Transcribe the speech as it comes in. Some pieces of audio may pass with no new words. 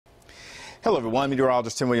Hello everyone,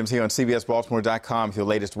 meteorologist Tim Williams here on CBSBaltimore.com with your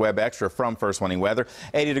latest web extra from First Warning Weather.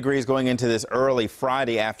 80 degrees going into this early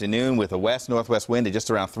Friday afternoon with a west-northwest wind at just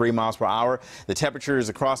around 3 miles per hour. The temperatures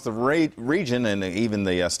across the region and even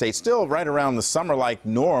the state still right around the summer-like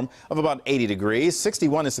norm of about 80 degrees.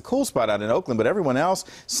 61 is the cool spot out in Oakland, but everyone else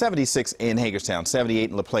 76 in Hagerstown, 78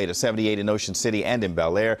 in La Plata, 78 in Ocean City and in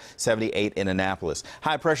Bel Air, 78 in Annapolis.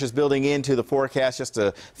 High pressures building into the forecast, just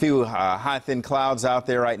a few high thin clouds out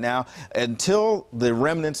there right now. Until the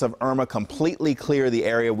remnants of Irma completely clear the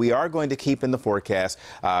area, we are going to keep in the forecast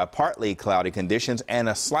partly cloudy conditions and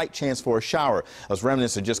a slight chance for a shower. Those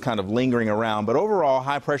remnants are just kind of lingering around, but overall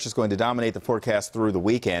high pressure is going to dominate the forecast through the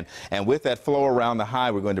weekend. And with that flow around the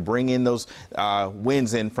high, we're going to bring in those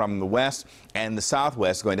winds in from the west and the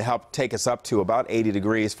southwest, going to help take us up to about 80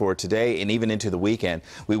 degrees for today and even into the weekend.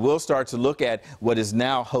 We will start to look at what is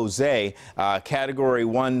now Jose, Category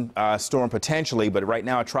 1 storm potentially, but right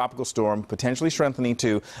now a tropical storm, potentially strengthening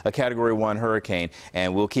to a Category 1 hurricane.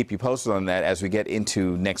 And we'll keep you posted on that as we get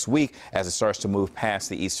into next week as it starts to move past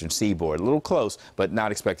the eastern seaboard. A little close, but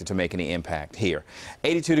not expected to make any impact here.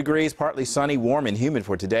 82 degrees, partly sunny, warm and humid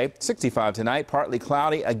for today. 65 tonight, partly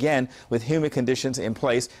cloudy, again with humid conditions in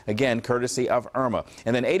place, again courtesy of Irma.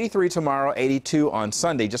 And then 83 tomorrow, 82 on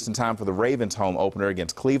Sunday, just in time for the Ravens home opener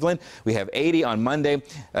against Cleveland. We have 80 on Monday.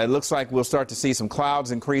 It looks like we'll start to see some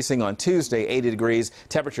clouds increasing on Tuesday, 80 degrees.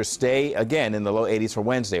 Temperatures stay again in the low 80s for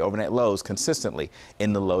Wednesday. Overnight lows consistently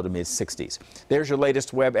in the low to mid 60s. There's your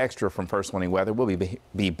latest web extra from First Warning Weather. We'll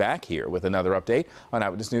be back here with another update on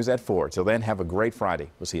Eyewitness News at 4. Till then, have a great Friday.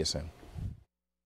 We'll see you soon.